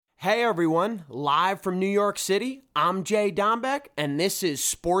Hey everyone, live from New York City, I'm Jay Dombeck, and this is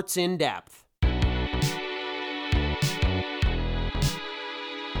Sports in Depth.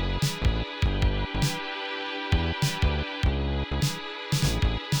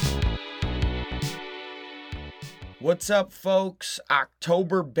 What's up, folks?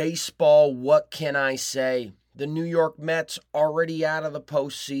 October baseball, what can I say? The New York Mets already out of the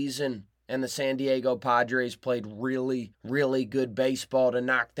postseason, and the San Diego Padres played really good baseball to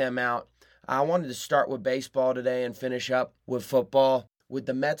knock them out. I wanted to start with baseball today and finish up with football. With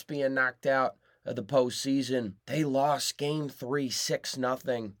the Mets being knocked out of the postseason, they lost Game 3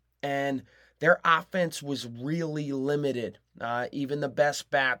 6-0, and their offense was really limited. Even the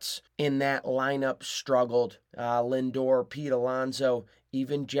best bats in that lineup struggled. Lindor, Pete Alonso,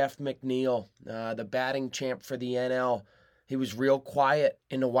 even Jeff McNeil, the batting champ for the NL. He was real quiet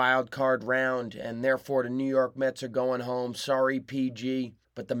in the wild card round, and therefore the New York Mets are going home. Sorry, PG,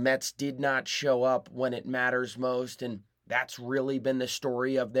 but the Mets did not show up when it matters most, and that's really been the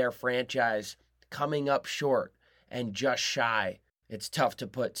story of their franchise, coming up short and just shy. It's tough to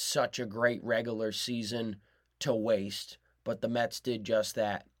put such a great regular season to waste, but the Mets did just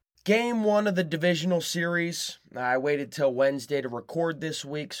that. Game 1 of the divisional series, I waited till Wednesday to record this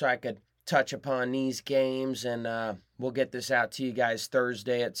week so I could touch upon these games, and we'll get this out to you guys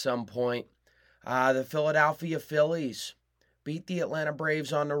Thursday at some point. The Philadelphia Phillies beat the Atlanta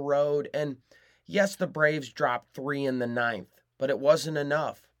Braves on the road, and yes, the Braves dropped 3 in the 9th, but it wasn't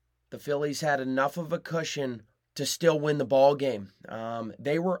enough. The Phillies had enough of a cushion to still win the ball game.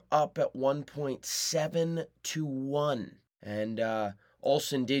 They were up at 1.7-1, and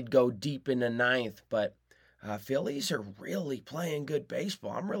Olsen did go deep in the 9th, but Phillies are really playing good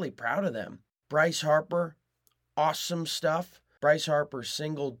baseball. I'm really proud of them. Bryce Harper, awesome stuff. Bryce Harper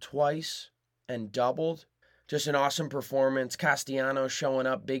singled twice and doubled. Just an awesome performance. Castellanos showing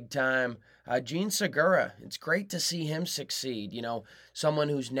up big time. Gene Segura, it's great to see him succeed. You know, someone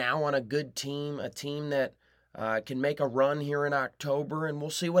who's now on a good team, a team that can make a run here in October, and we'll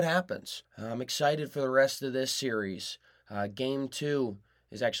see what happens. I'm excited for the rest of this series. Game 2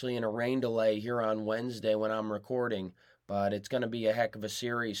 is actually in a rain delay here on Wednesday when I'm recording, but it's going to be a heck of a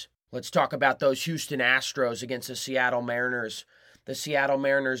series. Let's talk about those Houston Astros against the Seattle Mariners. The Seattle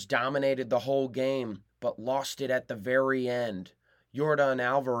Mariners dominated the whole game, but lost it at the very end. Yordan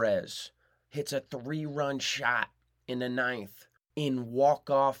Alvarez hits a 3-run shot in the 9th in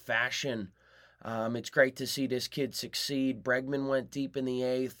walk-off fashion. It's great to see this kid succeed. Bregman went deep in the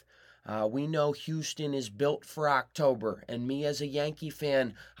 8th. We know Houston is built for October, and me as a Yankee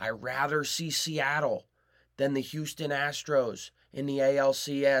fan, I'd rather see Seattle than the Houston Astros in the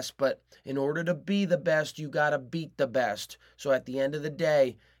ALCS, but in order to be the best, you got to beat the best. So at the end of the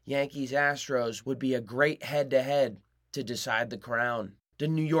day, Yankees-Astros would be a great head-to-head to decide the crown. The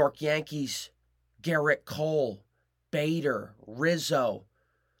New York Yankees, Garrett Cole, Bader, Rizzo,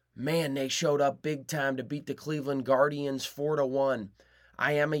 man, they showed up big time to beat the Cleveland Guardians 4-1.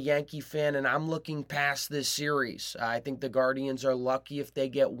 I am a Yankee fan, and I'm looking past this series. I think the Guardians are lucky if they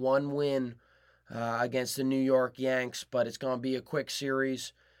get one win against the New York Yanks, but it's going to be a quick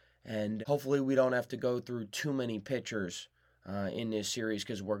series, and hopefully we don't have to go through too many pitchers in this series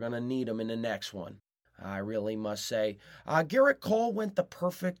because we're going to need them in the next one. I really must say. Garrett Cole went the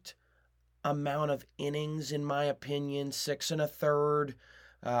perfect amount of innings, in my opinion, 6 1/3.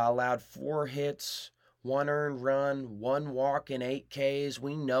 Allowed 4 hits, 1 earned run, 1 walk, and 8 Ks.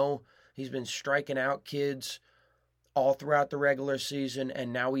 We know he's been striking out kids all throughout the regular season,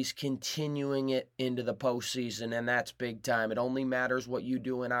 and now he's continuing it into the postseason, and that's big time. It only matters what you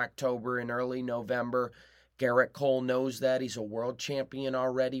do in October and early November. Garrett Cole knows that. He's a world champion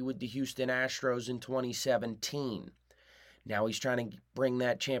already with the Houston Astros in 2017. Now he's trying to bring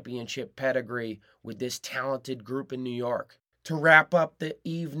that championship pedigree with this talented group in New York. To wrap up the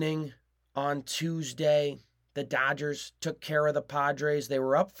evening on Tuesday, the Dodgers took care of the Padres. They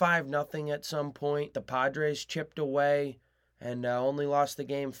were up 5-0 at some point. The Padres chipped away and only lost the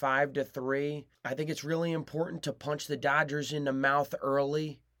game 5-3. I think it's really important to punch the Dodgers in the mouth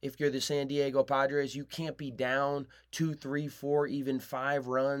early. If you're the San Diego Padres, you can't be down 2, 3, 4, even 5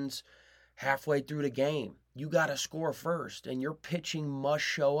 runs halfway through the game. You got to score first, and your pitching must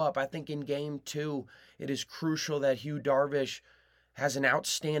show up. I think in Game 2, it is crucial that Hugh Darvish has an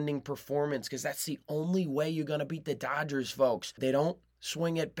outstanding performance because that's the only way you're going to beat the Dodgers, folks. They don't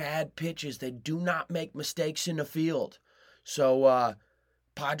swing at bad pitches. They do not make mistakes in the field. So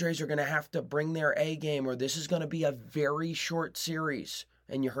Padres are going to have to bring their A game, or this is going to be a very short series.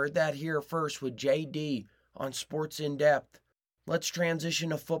 And you heard that here first with JD on Sports in Depth. Let's transition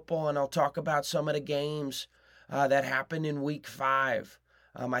to football, and I'll talk about some of the games that happened in Week 5.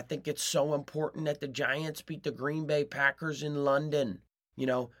 I think it's so important that the Giants beat the Green Bay Packers in London.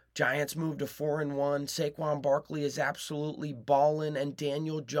 Giants moved to 4-1. Saquon Barkley is absolutely balling, and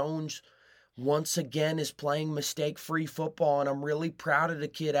Daniel Jones once again is playing mistake-free football, and I'm really proud of the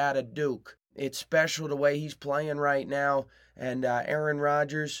kid out of Duke. It's special the way he's playing right now, and Aaron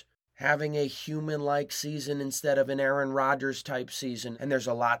Rodgers having a human-like season instead of an Aaron Rodgers-type season, and there's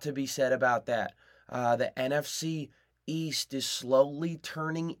a lot to be said about that. The NFC East is slowly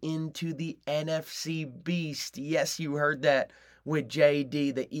turning into the NFC Beast. Yes, you heard that with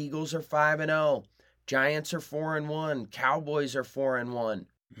JD. The Eagles are 5-0. Giants are 4-1. Cowboys are 4-1.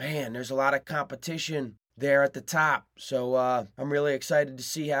 Man, there's a lot of competition there at the top. So I'm really excited to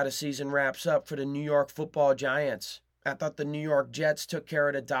see how the season wraps up for the New York Football Giants. I thought the New York Jets took care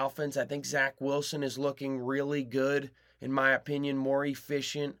of the Dolphins. I think Zach Wilson is looking really good, in my opinion, more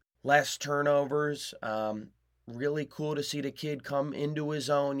efficient, less turnovers. Really cool to see the kid come into his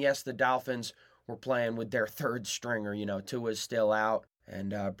own. Yes, the Dolphins were playing with their third stringer. Tua's still out,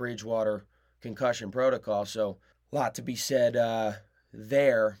 and Bridgewater concussion protocol. So a lot to be said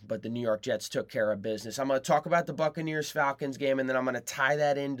there, but the New York Jets took care of business. I'm going to talk about the Buccaneers-Falcons game, and then I'm going to tie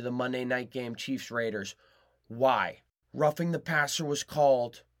that into the Monday night game, Chiefs-Raiders. Why? Roughing the passer was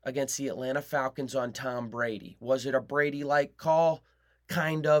called against the Atlanta Falcons on Tom Brady. Was it a Brady-like call?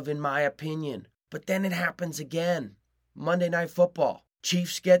 Kind of, in my opinion. But then it happens again. Monday Night Football.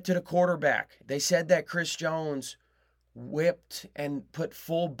 Chiefs get to the quarterback. They said that Chris Jones whipped and put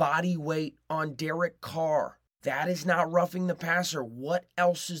full body weight on Derek Carr. That is not roughing the passer. What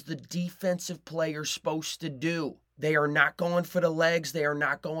else is the defensive player supposed to do? They are not going for the legs. They are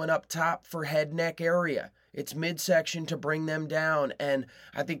not going up top for head neck area. It's midsection to bring them down, and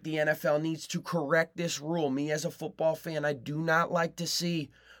I think the NFL needs to correct this rule. Me as a football fan, I do not like to see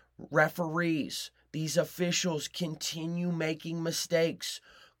referees, these officials, continue making mistakes.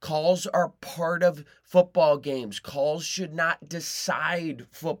 Calls are part of football games. Calls should not decide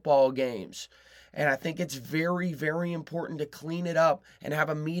football games. And I think it's very, very important to clean it up and have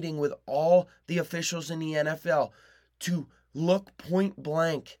a meeting with all the officials in the NFL to look point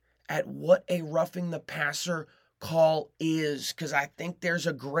blank at what a roughing the passer call is. Because I think there's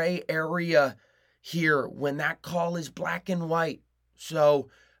a gray area here when that call is black and white. So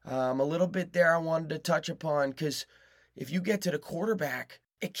a little bit there I wanted to touch upon, because if you get to the quarterback,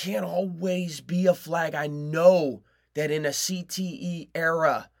 it can't always be a flag. I know that in a CTE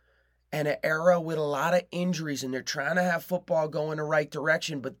era and an era with a lot of injuries, and they're trying to have football go in the right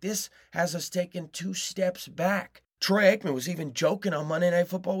direction, but this has us taking 2 steps back. Troy Aikman was even joking on Monday Night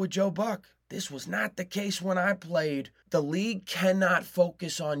Football with Joe Buck. This was not the case when I played. The league cannot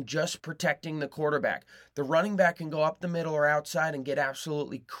focus on just protecting the quarterback. The running back can go up the middle or outside and get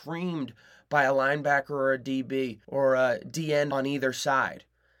absolutely creamed by a linebacker or a DB or a DN on either side.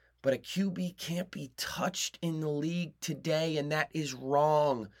 But a QB can't be touched in the league today, and that is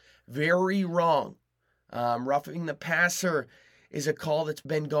wrong. Very wrong. Roughing the passer is a call that's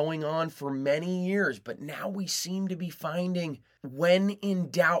been going on for many years, but now we seem to be finding, when in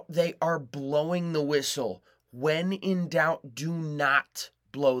doubt, they are blowing the whistle. When in doubt, do not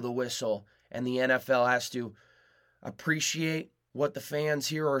blow the whistle. And the NFL has to appreciate what the fans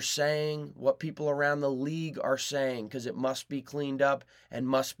here are saying, what people around the league are saying, because it must be cleaned up and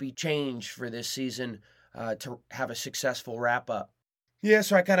must be changed for this season to have a successful wrap-up. Yeah,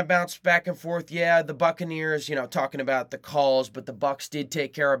 so I kind of bounced back and forth. Yeah, the Buccaneers, talking about the calls, but the Bucs did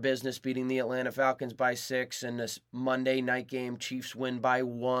take care of business, beating the Atlanta Falcons by 6. And this Monday night game, Chiefs win by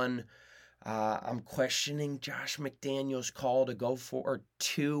 1. I'm questioning Josh McDaniels' call to go for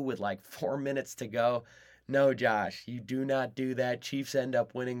 2 with like 4 minutes to go. No, Josh, you do not do that. Chiefs end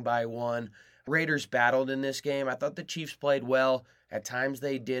up winning by 1. Raiders battled in this game. I thought the Chiefs played well. At times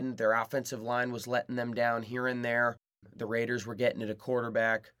they didn't. Their offensive line was letting them down here and there. The Raiders were getting to the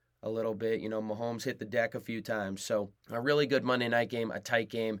quarterback a little bit. Mahomes hit the deck a few times. So a really good Monday night game, a tight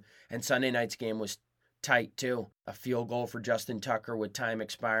game. And Sunday night's game was tight too. A field goal for Justin Tucker with time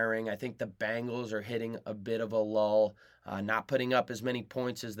expiring. I think the Bengals are hitting a bit of a lull, not putting up as many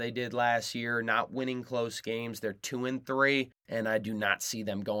points as they did last year, not winning close games. They're 2-3, and I do not see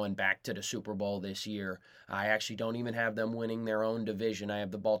them going back to the Super Bowl this year. I actually don't even have them winning their own division. I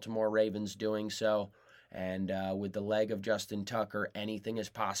have the Baltimore Ravens doing so. And with the leg of Justin Tucker, anything is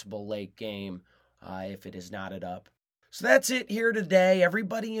possible late game if it is knotted up. So that's it here today.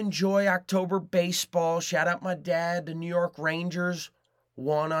 Everybody enjoy October baseball. Shout out my dad. The New York Rangers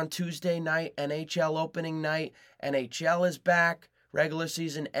won on Tuesday night, NHL opening night. NHL is back. Regular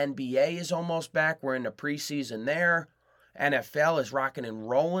season NBA is almost back. We're in the preseason there. NFL is rocking and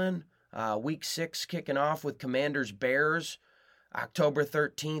rolling. Week 6 kicking off with Commanders-Bears. October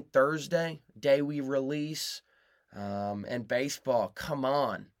 13th, Thursday, day we release. And baseball, come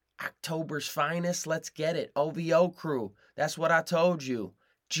on. October's finest, let's get it. OVO crew, that's what I told you.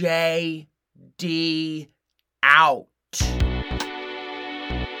 JD out.